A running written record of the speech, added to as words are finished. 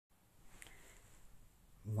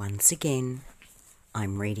Once again,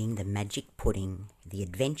 I'm reading The Magic Pudding, The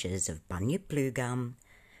Adventures of Bunyip Bluegum,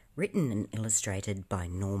 written and illustrated by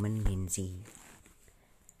Norman Lindsay.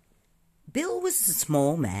 Bill was a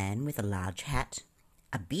small man with a large hat,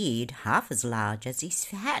 a beard half as large as his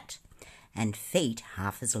hat, and feet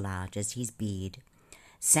half as large as his beard.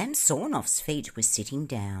 Sam Sawnoff's feet were sitting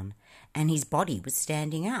down, and his body was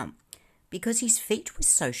standing up, because his feet were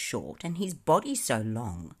so short and his body so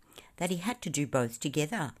long that he had to do both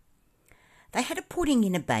together. They had a pudding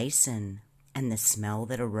in a basin, and the smell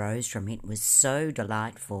that arose from it was so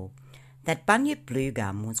delightful that Bunyip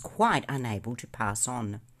Bluegum was quite unable to pass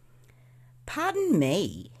on. "Pardon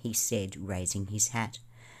me," he said, raising his hat,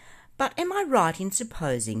 "but am I right in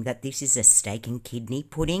supposing that this is a steak and kidney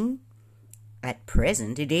pudding?" "At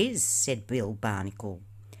present it is," said Bill Barnacle.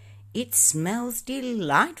 "It smells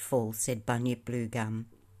delightful," said Bunyip Bluegum.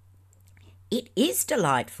 "It is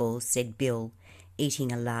delightful," said Bill,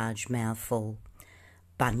 eating a large mouthful.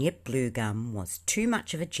 Bunyip Bluegum was too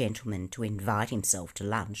much of a gentleman to invite himself to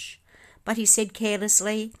lunch, but he said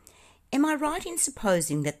carelessly, "Am I right in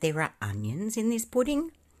supposing that there are onions in this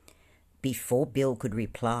pudding?" Before Bill could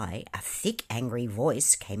reply, a thick, angry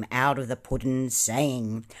voice came out of the pudding,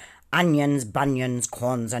 saying, "Onions, bunions,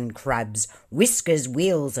 corns and crabs, whiskers,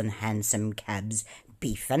 wheels and hansom cabs,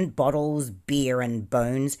 beef and bottles, beer and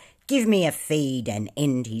bones, give me a feed and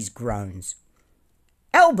end his groans."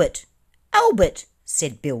 "Albert, Albert,"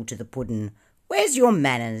 said Bill to the pudding, "where's your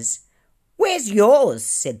manners?" "Where's yours?"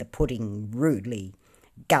 said the pudding rudely,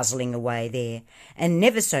 guzzling away there, and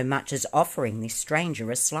never so much as offering this stranger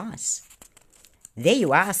a slice. "There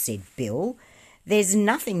you are," said Bill. "There's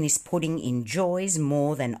nothing this pudding enjoys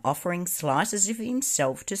more than offering slices of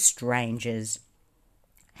himself to strangers."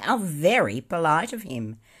 "How very polite of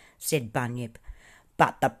him," said Bunyip.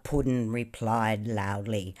 But the pudding replied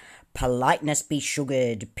loudly, "Politeness be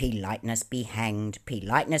sugared, politeness be hanged,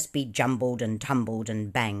 politeness be jumbled and tumbled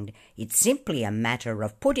and banged. It's simply a matter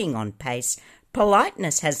of putting on pace.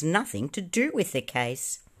 Politeness has nothing to do with the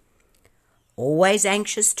case." "Always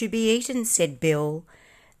anxious to be eaten," said Bill.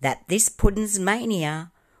 "That this pudding's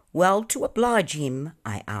mania. Well, to oblige him,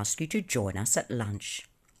 I ask you to join us at lunch."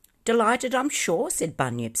 "Delighted, I'm sure," said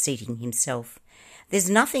Bunyip, seating himself. "There's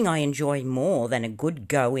nothing I enjoy more than a good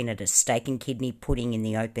go in at a steak and kidney pudding in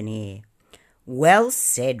the open air." "Well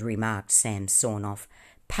said," remarked Sam Sawnoff,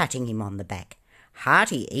 patting him on the back.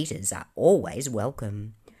 "Hearty eaters are always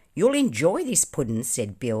welcome." "You'll enjoy this pudding,"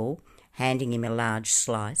 said Bill, handing him a large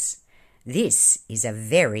slice. "This is a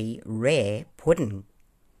very rare pudding."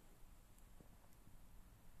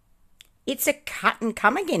 "It's a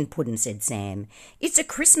cut-and-come-again pudding," said Sam. "It's a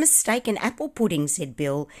Christmas steak and apple pudding," said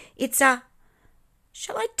Bill. "It's a—"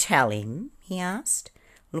 "Shall I tell him?" he asked,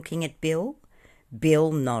 looking at Bill.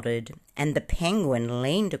 Bill nodded, and the penguin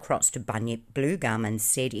leaned across to Bunyip Bluegum and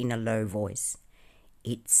said in a low voice,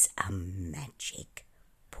 "It's a magic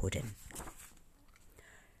pudding."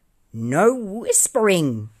 "No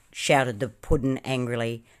whispering!" shouted the pudding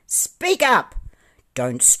angrily. "Speak up!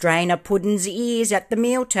 Don't strain a pudding's ears at the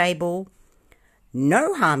meal table."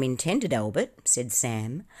 "No harm intended, Albert," said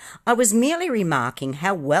Sam. "I was merely remarking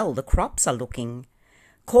how well the crops are looking."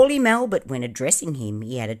 "Call him Albert when addressing him,"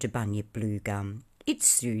 he added to Bunyip Bluegum. It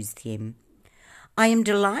soothed him. "I am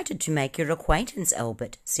delighted to make your acquaintance,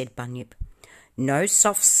 Albert," said Bunyip. "No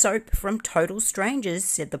soft soap from total strangers,"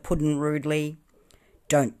 said the pudding rudely.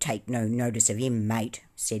 "Don't take no notice of him, mate,"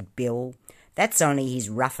 said Bill. "That's only his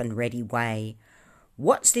rough and ready way.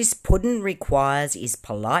 What this pudding requires is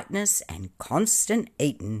politeness and constant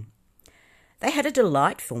eating." They had a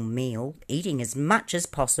delightful meal, eating as much as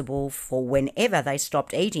possible, for whenever they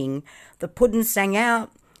stopped eating, the pudding sang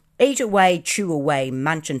out, "Eat away, chew away,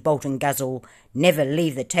 munch and bolt and guzzle, never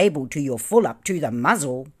leave the table till you're full up to the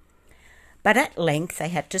muzzle." But at length they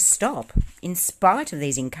had to stop, in spite of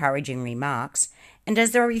these encouraging remarks, and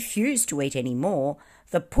as they refused to eat any more,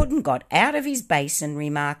 the pudding got out of his basin,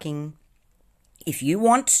 remarking, "If you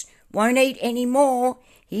won't eat any more,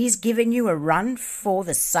 he's given you a run for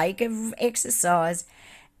the sake of exercise."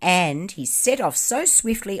 And he set off so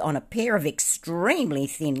swiftly on a pair of extremely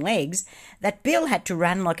thin legs that Bill had to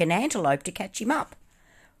run like an antelope to catch him up.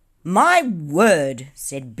 "My word,"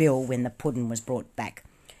 said Bill when the pudding was brought back.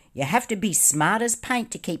 "You have to be smart as paint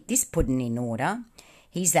to keep this pudding in order.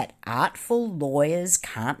 He's that artful lawyers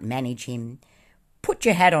can't manage him. Put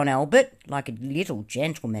your hat on, Albert, like a little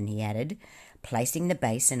gentleman," he added, placing the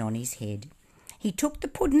basin on his head. He took the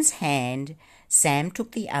pudding's hand, Sam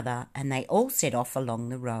took the other, and they all set off along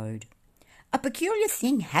the road. A peculiar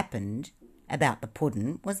thing happened about the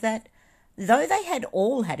pudding was that Though they had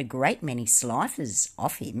all had a great many slices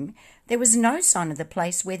off him, there was no sign of the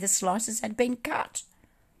place where the slices had been cut.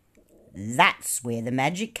 "That's where the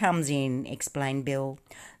magic comes in," explained Bill.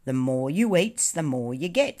 "The more you eats, the more you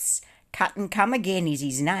gets. Cut and come again is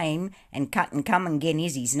his name, and cut and come again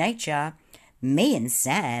is his nature. Me and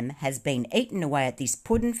Sam has been eating away at this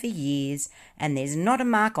puddin' for years, and there's not a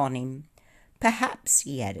mark on him. Perhaps,"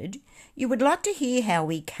 he added, "you would like to hear how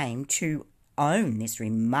we came to own this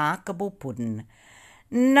remarkable puddin'."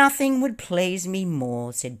 "Nothing would please me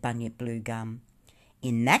more," said Bunyip Bluegum.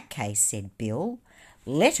 "In that case," said Bill,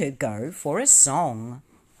 "let her go for a song."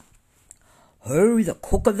 "Who, the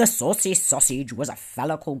cook of the saucy sausage, was a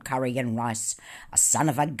fellow called Curry and Rice, a son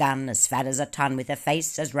of a gun, as fat as a ton, with a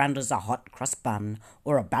face as round as a hot cross bun,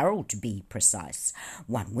 or a barrel to be precise.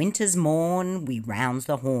 One winter's morn we rounds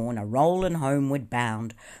the Horn, a rollin' homeward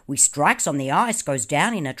bound. We strikes on the ice, goes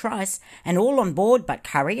down in a trice, and all on board but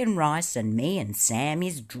Curry and Rice, and me and Sam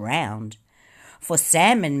is drowned. For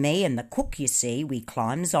Sam and me and the cook, you see, we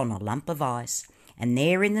climbs on a lump of ice, and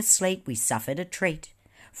there in the sleet we suffered a treat.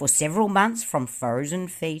 For several months from frozen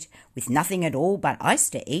feet, with nothing at all but ice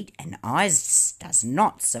to eat, and ice does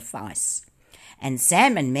not suffice. And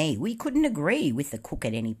Sam and me, we couldn't agree with the cook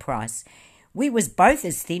at any price. We was both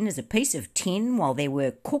as thin as a piece of tin, while there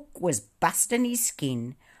were cook was bustin' his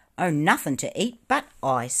skin. Oh, nothing to eat but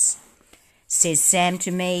ice. Says Sam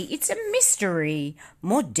to me, "It's a mystery,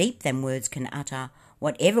 more deep than words can utter.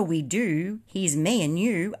 Whatever we do, here's me and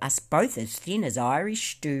you, us both as thin as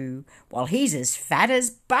Irish stew, while he's as fat as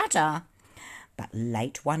butter." But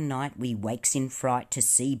late one night we wakes in fright to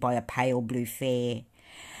see by a pale blue fare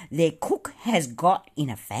their cook has got in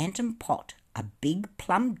a phantom pot a big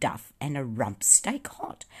plum duff and a rump steak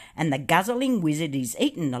hot, and the guzzling wizard is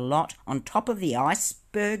eating the lot on top of the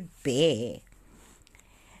iceberg bear.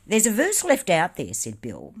 "There's a verse left out there," said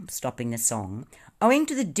Bill, stopping the song, "owing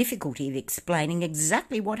to the difficulty of explaining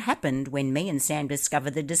exactly what happened when me and Sam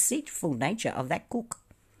discovered the deceitful nature of that cook.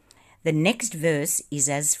 The next verse is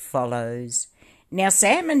as follows. Now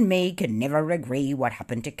Sam and me can never agree what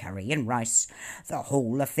happened to Curry and Rice. The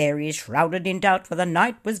whole affair is shrouded in doubt, for the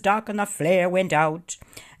night was dark and the flare went out,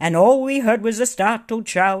 and all we heard was a startled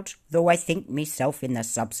shout, though I think myself in the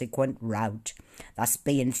subsequent rout. Thus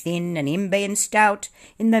being thin and him being stout,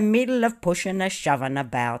 in the middle of pushing a shoving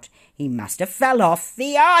about, he must have fell off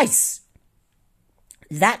the ice."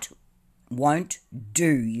 "That won't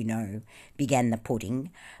do, you know," began the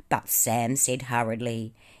pudding, but Sam said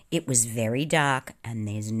hurriedly, "It was very dark, and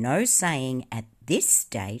there's no saying at this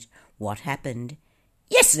date what happened."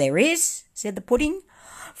 "Yes, there is," said the pudding,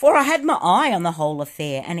 "for I had my eye on the whole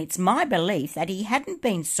affair, and it's my belief that he hadn't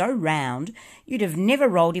been so round you'd have never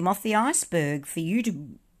rolled him off the iceberg, for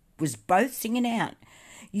was both singing out,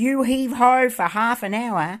 'You heave-ho' for half an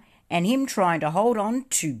hour, and him trying to hold on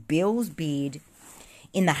to Bill's beard.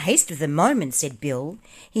 In the haste of the moment," said Bill,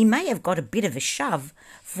 "he may have got a bit of a shove,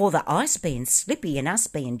 for the ice being slippy and us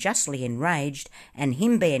being justly enraged, and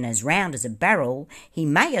him being as round as a barrel, he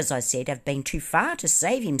may, as I said, have been too far to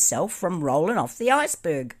save himself from rolling off the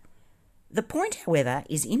iceberg. The point, however,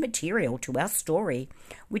 is immaterial to our story,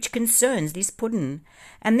 which concerns this puddin'.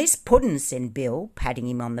 And this puddin'," said Bill, patting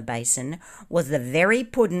him on the basin, "was the very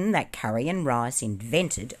puddin' that Curry and Rice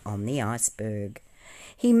invented on the iceberg."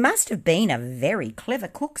 "He must have been a very clever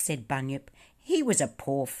cook," said Bunyip. "He was a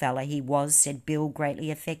poor fellow, he was," said Bill,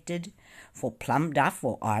 greatly affected. For plum duff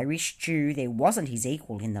or Irish stew there wasn't his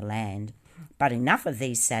equal in the land. But enough of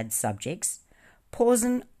these sad subjects.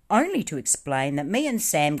 Pausing only to explain that me and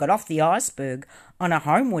Sam got off the iceberg on a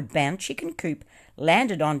homeward-bound chicken coop,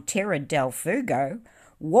 landed on Terra del Fuego,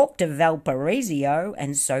 walked to Valparaiso,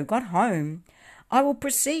 and so got home. I will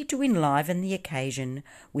proceed to enliven the occasion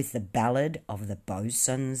with the ballad of the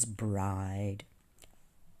Boatswain's Bride.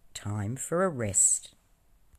 Time for a rest.